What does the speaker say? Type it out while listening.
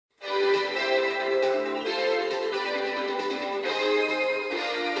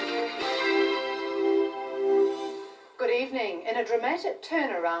In a dramatic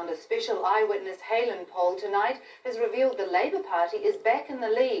turnaround, a special eyewitness Helen poll tonight has revealed the Labour Party is back in the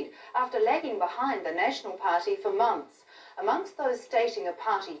lead after lagging behind the National Party for months. Amongst those stating a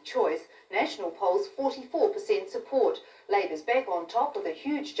party choice, National polls 44% support. Labour's back on top with a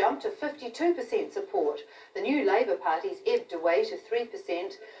huge jump to 52% support. The new Labour Party's ebbed away to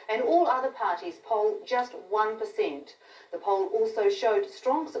 3%, and all other parties poll just 1%. The poll also showed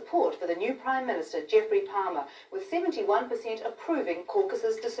strong support for the new Prime Minister, Geoffrey Palmer, with 71% approving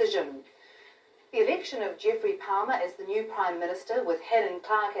caucus's decision. The election of Geoffrey Palmer as the new Prime Minister, with Helen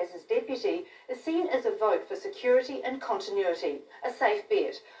Clark as his deputy, is seen as a vote for security and continuity, a safe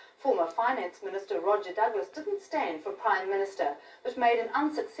bet. Former Finance Minister Roger Douglas didn't stand for Prime Minister, but made an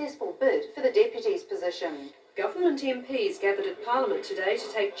unsuccessful bid for the deputy's position. Government MPs gathered at Parliament today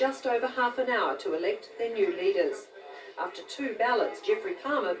to take just over half an hour to elect their new leaders. After 2 ballots, Geoffrey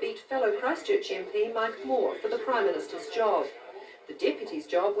Palmer beat fellow Christchurch MP Mike Moore for the Prime Minister's job. The deputy's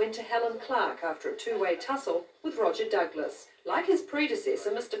job went to Helen Clark after a two-way tussle with Roger Douglas. Like his predecessor,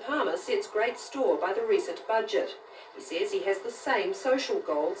 Mr Palmer sets great store by the recent budget. He says he has the same social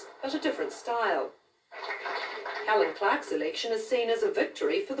goals, but a different style. Helen Clark's election is seen as a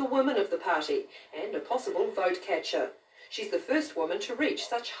victory for the women of the party and a possible vote catcher. She's the first woman to reach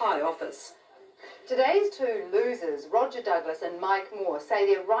such high office. Today's 2 losers, Roger Douglas and Mike Moore, say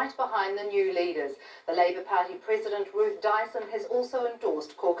they're right behind the new leaders. The Labour Party President Ruth Dyson has also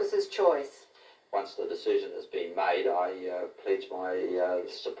endorsed caucus's choice. Once the decision has been made, I pledge my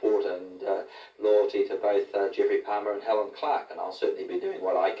support and loyalty to both Geoffrey Palmer and Helen Clark, and I'll certainly be doing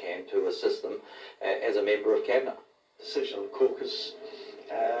what I can to assist them as a member of Cabinet. The decision of the caucus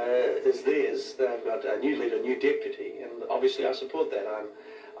is theirs. They've got a new leader, a new deputy, and obviously I support that.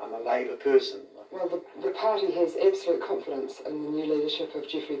 I'm a Labour person. Well, the party has absolute confidence in the new leadership of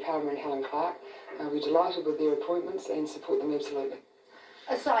Geoffrey Palmer and Helen Clark. We're delighted with their appointments and support them absolutely.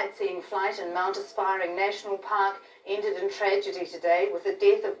 A sightseeing flight in Mount Aspiring National Park ended in tragedy today with the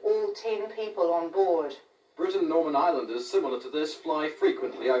death of all 10 people on board. Britain Norman Islanders similar to this fly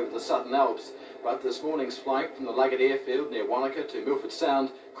frequently over the Southern Alps, but this morning's flight from the Luggett Airfield near Wanaka to Milford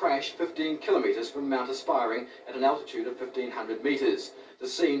Sound crashed 15 kilometres from Mount Aspiring at an altitude of 1,500 metres. The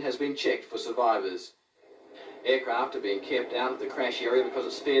scene has been checked for survivors. Aircraft are being kept out of the crash area because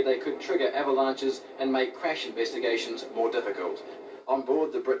it's feared they could trigger avalanches and make crash investigations more difficult. On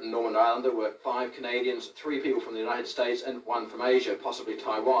board the Britain Norman Islander were 5 Canadians, 3 people from the United States and 1 from Asia, possibly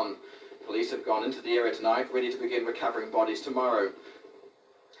Taiwan. Police have gone into the area tonight, ready to begin recovering bodies tomorrow.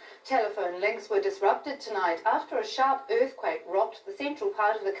 Telephone links were disrupted tonight after a sharp earthquake rocked the central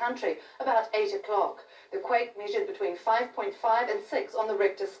part of the country about 8 o'clock. The quake measured between 5.5 and 6 on the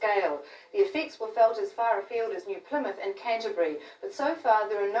Richter scale. The effects were felt as far afield as New Plymouth and Canterbury, but so far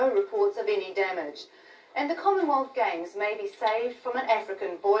there are no reports of any damage. And the Commonwealth Games may be saved from an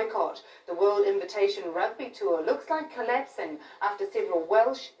African boycott. The World Invitation Rugby Tour looks like collapsing after several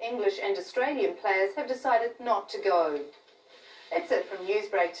Welsh, English and Australian players have decided not to go. That's it from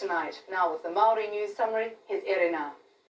Newsbreak tonight. Now with the Māori News Summary, here's Erina.